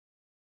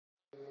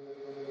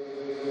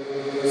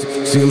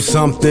See, I'm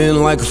something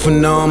like a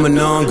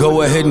phenomenon.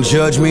 Go ahead and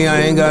judge me,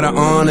 I ain't gotta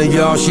honor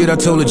y'all. Shit, I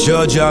told the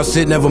judge I'll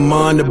sit, never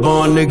mind the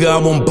bond. Nigga, I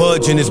won't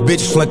budge in this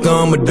bitch like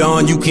I'm a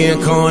don. You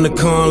can't con the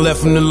con, left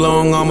from the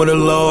long arm of the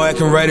law.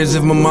 Acting right as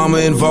if my mama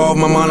involved.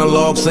 My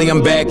monologue say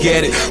I'm back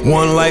at it.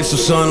 One life, so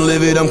son,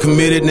 live it. I'm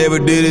committed, never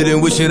did it,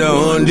 and wish it I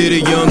undid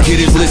it. Young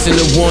kiddies listen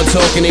to one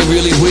talking, they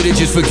really with it.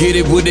 Just forget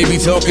it, would they be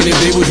talking if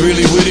they was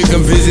really with it?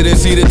 Come visit and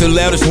see that the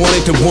loudest one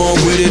ain't the one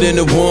with it, and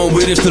the one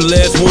with it's the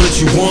last one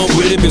that you want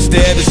with it. Been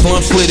stabbed, the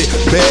slump slit it.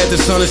 Bad, the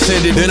sun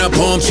ascended, then I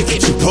pumped you,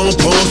 get your pump,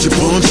 you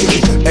pump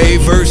you. A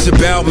verse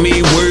about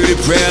me, worded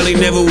proudly,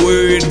 never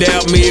worried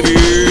about me. If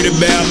you heard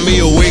about me,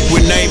 awake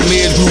with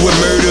nightmares, grew with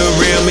murder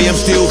around me. I'm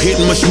still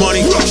hitting much money,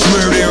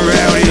 smurder and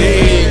rowdy.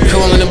 Hey,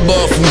 calling the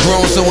buff, I'm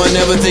grown, so I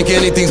never think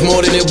anything's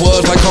more than it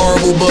was. Like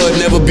horrible bud,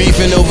 never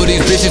beefing over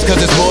these bitches,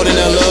 cause it's more than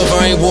I love.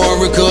 I ain't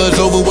warring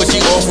cuz over what she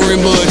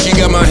offering, but she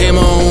got my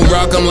hammer on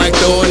rock. I'm like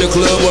throwing the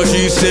club while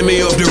she send me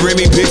off the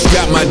Remy. Bitch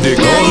got my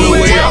dick all the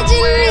way up.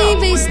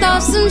 Based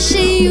off some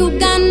shit you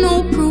got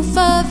no proof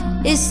of.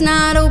 It's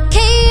not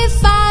okay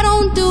if I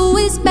don't do,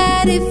 it's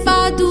bad if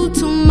I do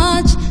too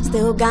much.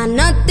 Still got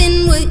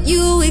nothing what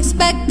you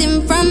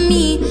expecting from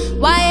me.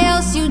 Why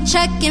else you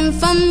checking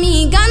for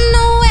me? Got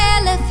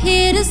nowhere left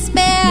here to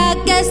spare,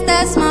 I guess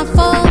that's my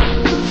fault.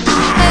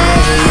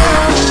 Hey yo,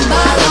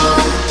 balo,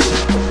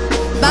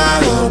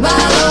 balo,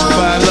 balo,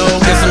 balo.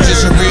 Guess I'm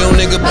just a real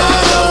nigga,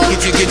 balo.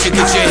 Get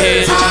your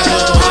head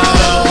high.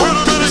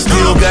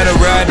 Still gotta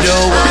ride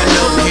though, I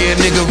know. Yeah,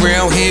 nigga,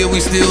 round here we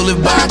still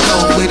live by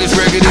code. Play this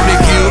record if they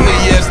kill me,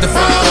 yes, the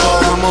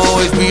follow. I'ma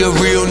always be a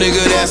real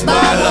nigga, that's by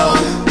law.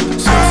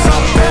 So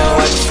something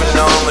like a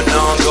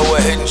phenomenon. Go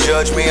ahead and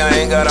judge me, I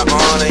ain't gotta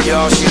honor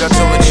y'all. Shit, I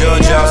told the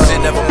judge I'll sit,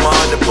 never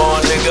mind the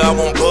bond. Nigga, I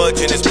won't budge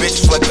in this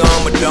bitch like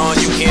I'm a don.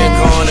 You can't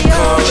con the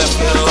con, left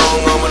from the long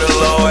arm of the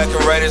law.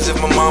 Acting right as if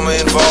my mama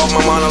involved.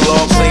 My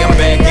monologue say I'm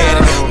back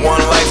at it.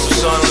 One life,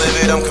 so son, live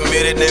it. I'm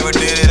committed, never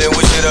did it, and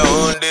wish it I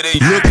undid it.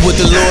 Look what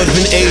the Lord's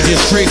been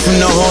aging, straight from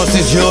the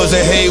horses. Yours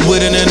a hate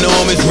with an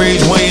enormous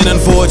rage, weighing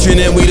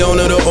unfortunate. We don't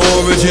know the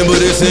origin,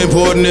 but it's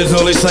important, is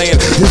all they saying.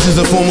 This is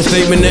a formal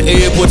statement, the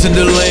airports are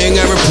delaying.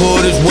 Our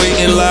reporters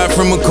waiting live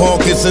from a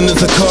caucus, and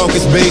it's a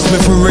caucus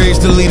basement for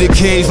rage to lead a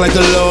cage like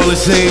a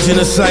lawless age.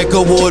 And a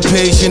psycho ward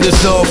patient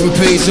that's often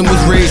patient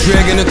was raised,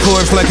 dragging the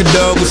corpse like a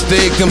dog with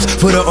steakums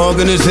for the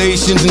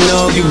organization's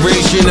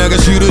inauguration. I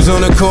got shooters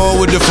on the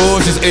call with the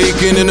forces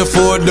aching, and a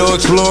four-door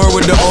explorer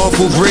with the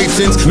awful great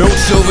sense.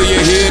 Notes over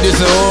your head,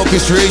 it's an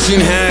orchestration.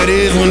 How it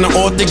is when the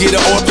author get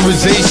an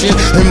authorization.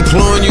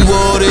 Imploring you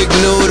all to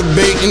ignore the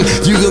bacon.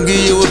 You gon'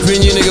 give your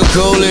opinion, nigga,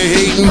 call it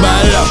hating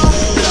by law.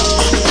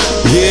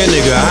 Yeah,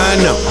 nigga, I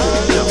know.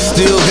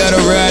 Still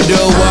gotta ride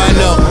though, I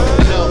know.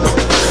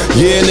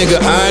 Yeah, nigga,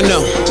 I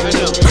know.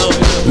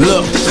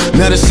 Look,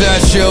 not a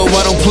sideshow,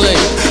 I don't play.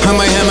 I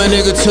might have my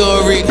nigga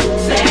Tory.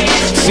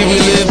 See, we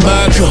live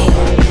by code.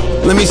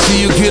 Let me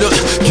see you get up,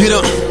 get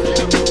up.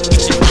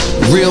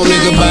 Real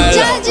nigga by law.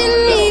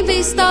 Judging me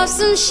based off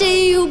some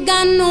shit you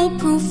got no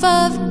proof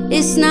of.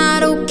 It's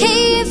not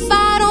okay if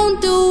I don't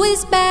do,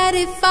 it's bad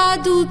if I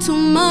do too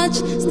much.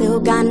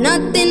 Still got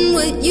nothing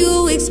what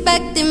you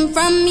expecting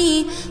from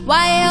me.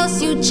 Why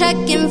else you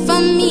checking for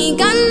me?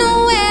 Got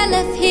nowhere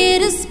left here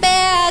to spare,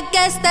 I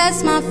guess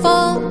that's my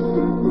fault.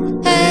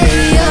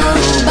 Hey yo,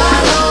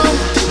 balo,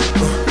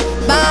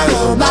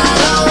 balo,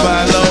 balo,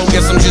 balo.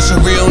 Guess I'm just a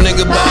real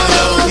nigga,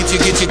 balo.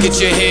 Get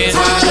your head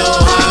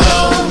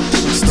high.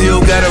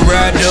 Still gotta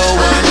ride though,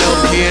 I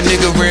know. Yeah,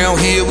 nigga, round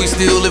here we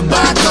still live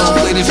by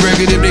code. Play this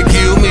record if they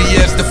kill me,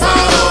 yes, the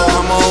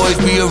follow. I'ma always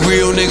be a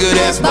real nigga,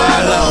 that's by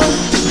law.